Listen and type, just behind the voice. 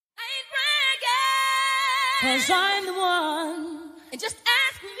'cause I'm the one. And just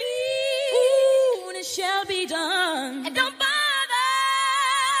ask me, and it shall be done. And don't bother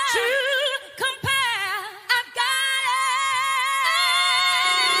to compare. I've got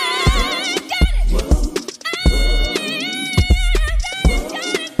it. Got it.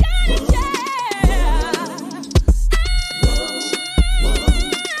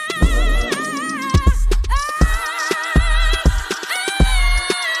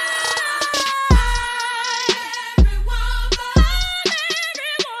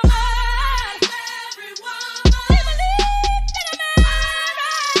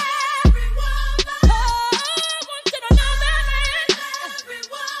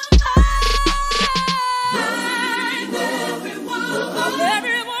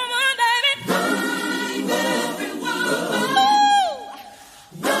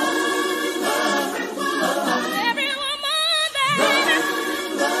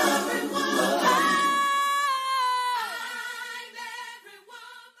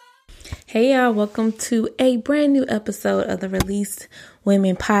 Hey y'all, welcome to a brand new episode of the Released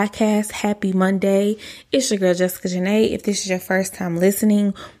Women Podcast. Happy Monday. It's your girl, Jessica Janae. If this is your first time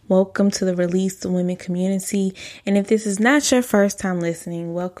listening, welcome to the Released Women community. And if this is not your first time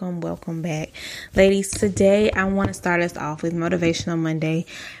listening, welcome back. Ladies, today I want to start us off with Motivational Monday,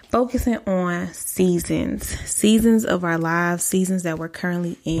 focusing on seasons of our lives, seasons that we're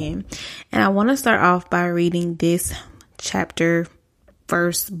currently in. And I want to start off by reading this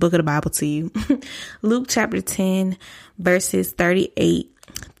first book of the Bible to you. Luke chapter 10, verses 38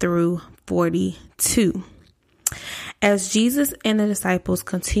 through 42. As Jesus and the disciples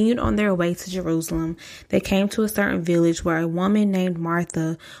continued on their way to Jerusalem, they came to a certain village where a woman named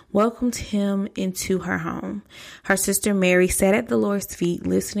Martha welcomed him into her home. Her sister Mary sat at the Lord's feet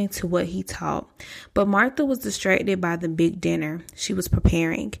listening to what he taught. But Martha was distracted by the big dinner she was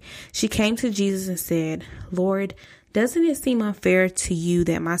preparing. She came to Jesus and said, "Lord, doesn't it seem unfair to you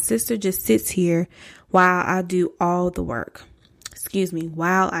that my sister just sits here while I do all the work?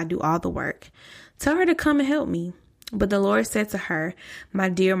 Tell her to come and help me." But the Lord said to her, "My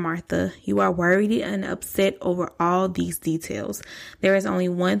dear Martha, you are worried and upset over all these details. There is only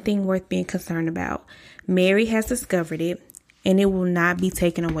one thing worth being concerned about. Mary has discovered it, and it will not be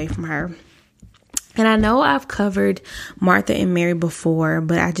taken away from her." And I know I've covered Martha and Mary before,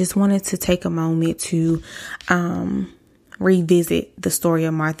 but I just wanted to take a moment to revisit the story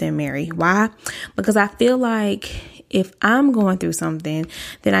of Martha and Mary. Why? Because I feel like if I'm going through something,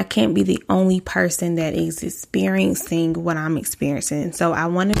 then I can't be the only person that is experiencing what I'm experiencing. So I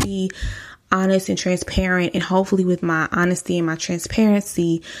want to be honest and transparent, and hopefully with my honesty and my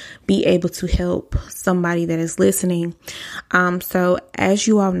transparency be able to help somebody that is listening. So as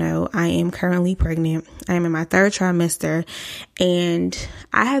you all know, I am currently pregnant. I am in my third trimester, and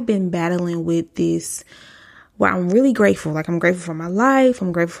I have been battling with this. Well, I'm really grateful. I'm grateful for my life.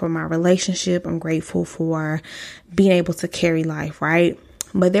 I'm grateful for my relationship. I'm grateful for being able to carry life, right?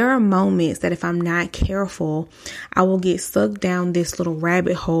 But there are moments that if I'm not careful, I will get sucked down this little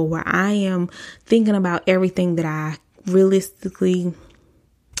rabbit hole where I am thinking about everything that I realistically,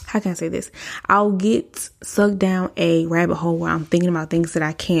 how can I say this? I'll get sucked down a rabbit hole where I'm thinking about things that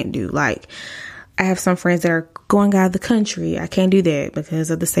I can't do. Like, I have some friends that are going out of the country. I can't do that because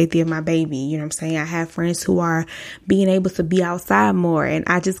of the safety of my baby. You know what I'm saying? I have friends who are being able to be outside more, and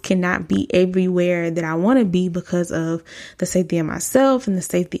I just cannot be everywhere that I want to be because of the safety of myself and the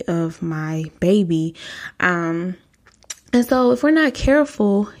safety of my baby. And so if we're not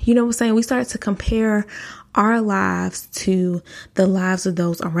careful, you know what I'm saying, we start to compare our lives to the lives of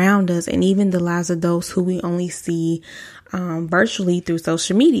those around us, and even the lives of those who we only see virtually through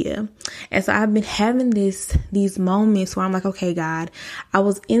social media. And so I've been having these moments where I'm like, okay, God, I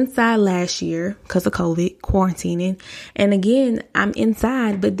was inside last year because of COVID, quarantining. And again, I'm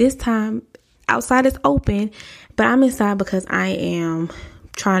inside, but this time outside is open, but I'm inside because I am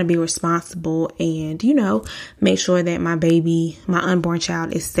trying to be responsible and, make sure that my baby, my unborn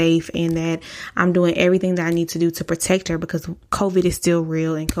child, is safe, and that I'm doing everything that I need to do to protect her because COVID is still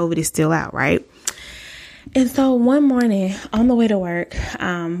real and COVID is still out, right? And so one morning on the way to work,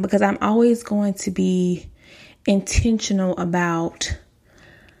 because I'm always going to be intentional about,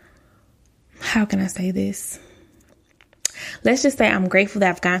 how can I say this? let's just say I'm grateful that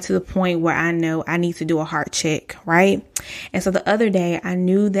I've gotten to the point where I know I need to do a heart check, right? And so the other day I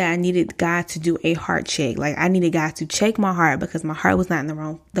knew that I needed God to do a heart check. Like I needed God to check my heart because my heart was not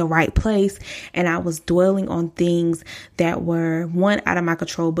in the right place. And I was dwelling on things that were, one, out of my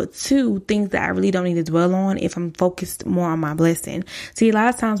control, but two, things that I really don't need to dwell on if I'm focused more on my blessing. See, a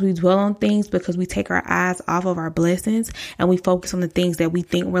lot of times we dwell on things because we take our eyes off of our blessings and we focus on the things that we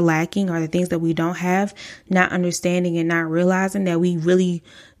think we're lacking or the things that we don't have, not understanding and not realizing that we really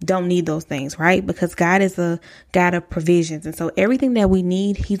don't need those things, right? Because God is a God of provisions. And so everything that we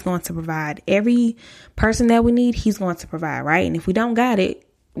need, he's going to provide. Every person that we need, he's going to provide, right? And if we don't got it,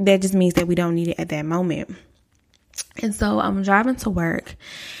 that just means that we don't need it at that moment. And so I'm driving to work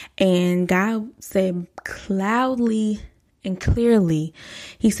and God said loudly and clearly,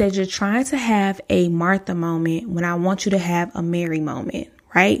 he said, you're trying to have a Martha moment when I want you to have a Mary moment,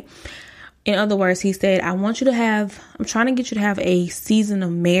 right? In other words, he said, I'm trying to get you to have a season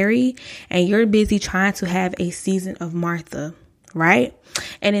of Mary and you're busy trying to have a season of Martha, right?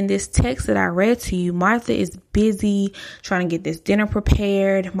 And in this text that I read to you, Martha is busy trying to get this dinner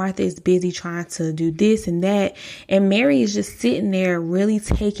prepared. Martha is busy trying to do this and that. And Mary is just sitting there really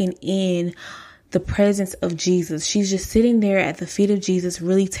taking in the presence of Jesus. She's just sitting there at the feet of Jesus,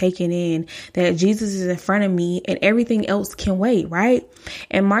 really taking in that Jesus is in front of me and everything else can wait, right?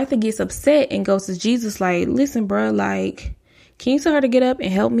 And Martha gets upset and goes to Jesus like, listen, bro, like, can you tell her to get up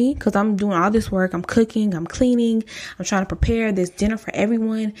and help me? Because I'm doing all this work. I'm cooking, I'm cleaning, I'm trying to prepare this dinner for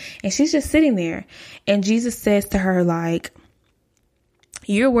everyone. And she's just sitting there. And Jesus says to her, like,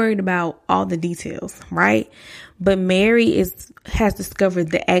 you're worried about all the details, right? But Mary has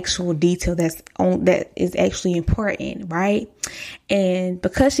discovered the actual detail that is actually important, right? And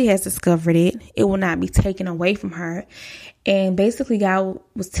because she has discovered it, it will not be taken away from her. And basically God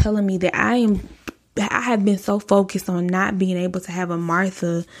was telling me that I have been so focused on not being able to have a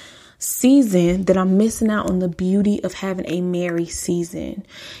Martha season that I'm missing out on the beauty of having a Mary season.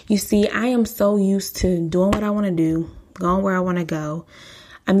 You see, I am so used to doing what I want to do, going where I want to go.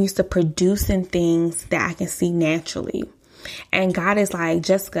 I'm used to producing things that I can see naturally. And God is like,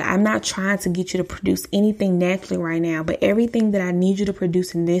 Jessica, I'm not trying to get you to produce anything naturally right now, but everything that I need you to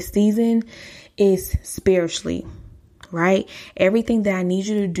produce in this season is spiritually, right? Everything that I need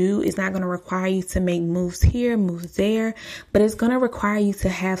you to do is not going to require you to make moves here, moves there, but it's going to require you to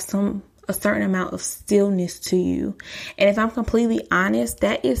have a certain amount of stillness to you. And if I'm completely honest,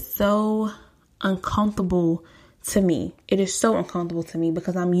 that is so uncomfortable to me. It is so uncomfortable to me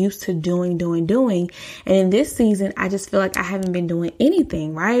because I'm used to doing. And in this season, I just feel like I haven't been doing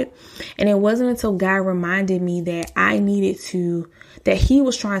anything, right? And it wasn't until God reminded me that that he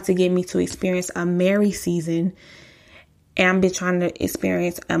was trying to get me to experience a Mary season. And I've been trying to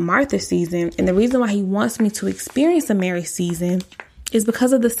experience a Martha season. And the reason why he wants me to experience a Mary season is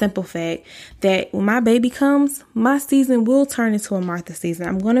because of the simple fact that when my baby comes, my season will turn into a Martha season.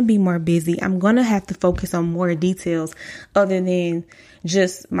 I'm going to be more busy. I'm going to have to focus on more details other than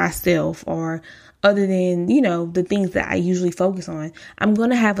just myself or other than, the things that I usually focus on. I'm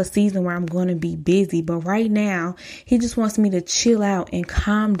going to have a season where I'm going to be busy. But right now, he just wants me to chill out and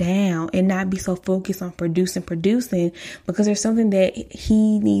calm down and not be so focused on producing because there's something that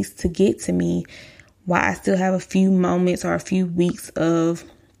he needs to get to me while I still have a few moments or a few weeks of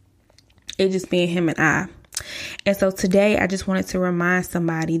it just being him and I. And so today I just wanted to remind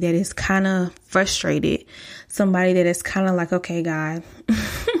somebody that is kind of frustrated, somebody that is kind of like, okay, God,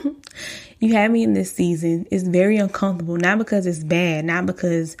 you have me in this season. It's very uncomfortable, not because it's bad, not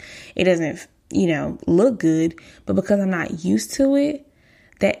because it doesn't, look good, but because I'm not used to it.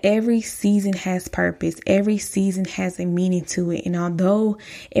 That every season has purpose. Every season has a meaning to it. And although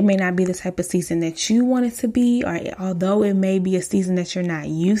it may not be the type of season that you want it to be, or although it may be a season that you're not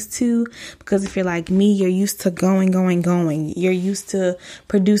used to, because if you're like me, you're used to going. You're used to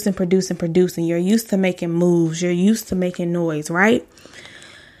producing. You're used to making moves. You're used to making noise, right?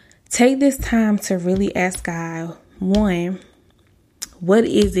 Take this time to really ask God, one, what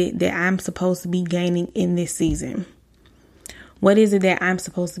is it that I'm supposed to be gaining in this season? What is it that I'm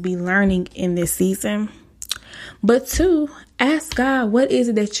supposed to be learning in this season? But two, ask God, what is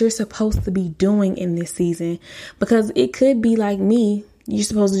it that you're supposed to be doing in this season? Because it could be like me, you're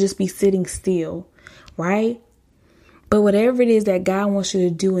supposed to just be sitting still, right? But whatever it is that God wants you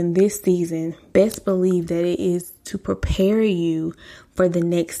to do in this season, best believe that it is to prepare you for the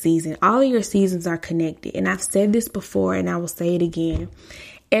next season. All of your seasons are connected. And I've said this before and I will say it again.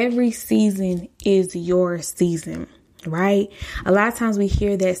 Every season is your season. Right? A lot of times we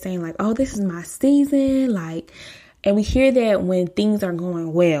hear that saying like, oh, this is my season. Like, And we hear that when things are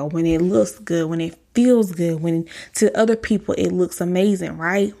going well, when it looks good, when it feels good, when to other people it looks amazing,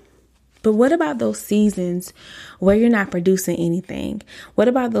 right? But what about those seasons where you're not producing anything? What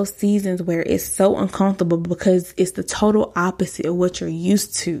about those seasons where it's so uncomfortable because it's the total opposite of what you're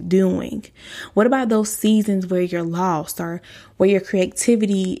used to doing? What about those seasons where you're lost or where your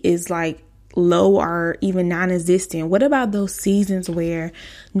creativity is like low or even non-existent? What about those seasons where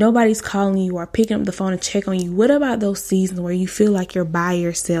nobody's calling you or picking up the phone to check on you? What about those seasons where you feel like you're by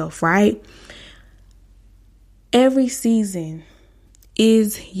yourself, right? Every season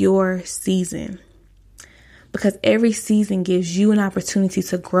is your season, because every season gives you an opportunity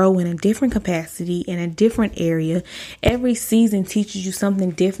to grow in a different capacity, in a different area. Every season teaches you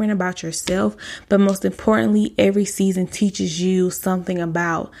something different about yourself, but most importantly, every season teaches you something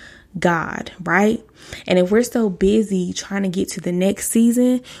about God, right? And if we're so busy trying to get to the next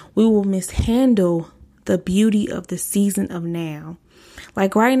season, we will mishandle the beauty of the season of now.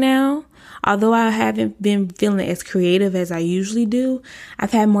 Like right now, although I haven't been feeling as creative as I usually do,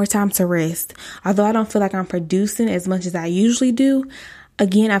 I've had more time to rest. Although I don't feel like I'm producing as much as I usually do,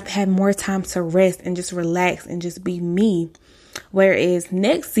 again, I've had more time to rest and just relax and just be me. Whereas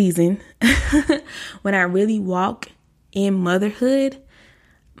next season, when I really walk in motherhood,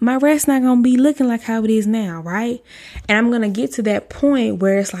 my rest not going to be looking like how it is now, right? And I'm going to get to that point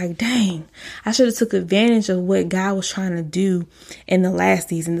where it's like, dang, I should have took advantage of what God was trying to do in the last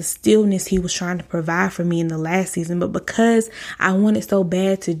season, the stillness he was trying to provide for me in the last season. But because I wanted so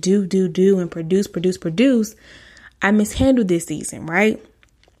bad to do and produce, I mishandled this season, right?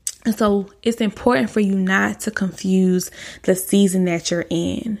 And so it's important for you not to confuse the season that you're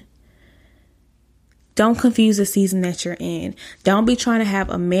in. Don't confuse the season that you're in. Don't be trying to have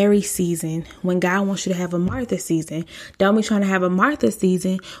a Mary season when God wants you to have a Martha season. Don't be trying to have a Martha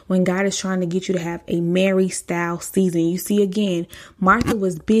season when God is trying to get you to have a Mary style season. You see, again, Martha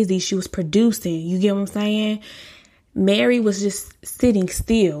was busy. She was producing. You get what I'm saying? Mary was just sitting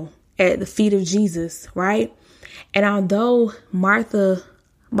still at the feet of Jesus, right? And although Martha's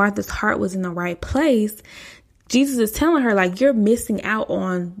heart was in the right place, Jesus is telling her, like, you're missing out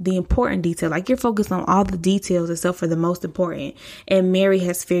on the important detail. Like, you're focused on all the details except for the most important. And Mary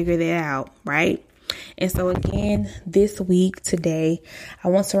has figured it out, right? And so again, this week, today, I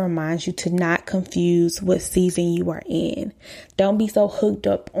want to remind you to not confuse what season you are in. Don't be so hooked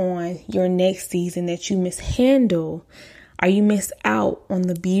up on your next season that you mishandle or you miss out on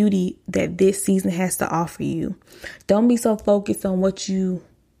the beauty that this season has to offer you. Don't be so focused on what you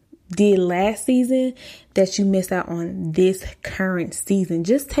did last season that you miss out on this current season.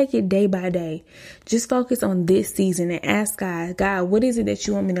 Just take it day by day. Just focus on this season and ask God, what is it that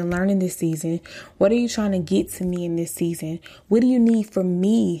you want me to learn in this season? What are you trying to get to me in this season? What do you need from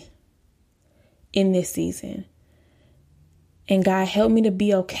me in this season? And God, help me to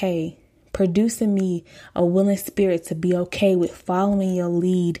be okay, producing me a willing spirit to be okay with following your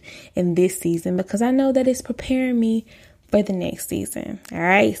lead in this season, because I know that it's preparing me for the next season. All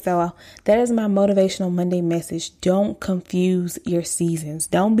right. So that is my motivational Monday message. Don't confuse your seasons.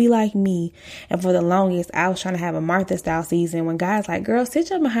 Don't be like me. And for the longest, I was trying to have a Martha style season when God's like, girl, sit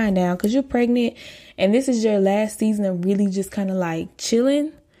your behind down because you're pregnant. And this is your last season of really just kind of like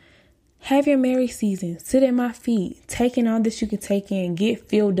chilling. Have your Mary season. Sit at my feet, taking all this you can take in, get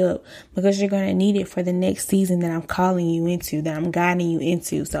filled up, because you're going to need it for the next season that I'm calling you into, that I'm guiding you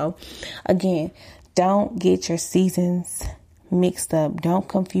into. So again, don't get your seasons mixed up. Don't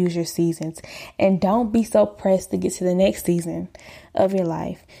confuse your seasons. And don't be so pressed to get to the next season of your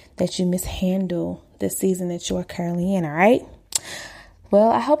life that you mishandle the season that you are currently in. All right.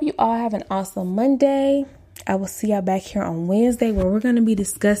 Well, I hope you all have an awesome Monday. I will see y'all back here on Wednesday, where we're going to be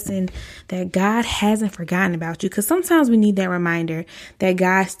discussing that God hasn't forgotten about you. Because sometimes we need that reminder that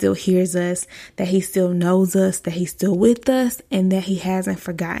God still hears us, that he still knows us, that he's still with us, and that he hasn't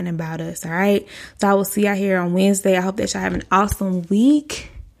forgotten about us. All right. So I will see y'all here on Wednesday. I hope that y'all have an awesome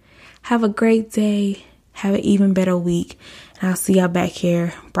week. Have a great day. Have an even better week. And I'll see y'all back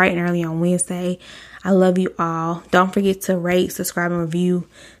here bright and early on Wednesday. I love you all. Don't forget to rate, subscribe, and review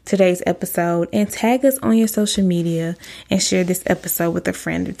today's episode, and tag us on your social media and share this episode with a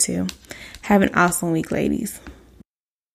friend or two. Have an awesome week, ladies.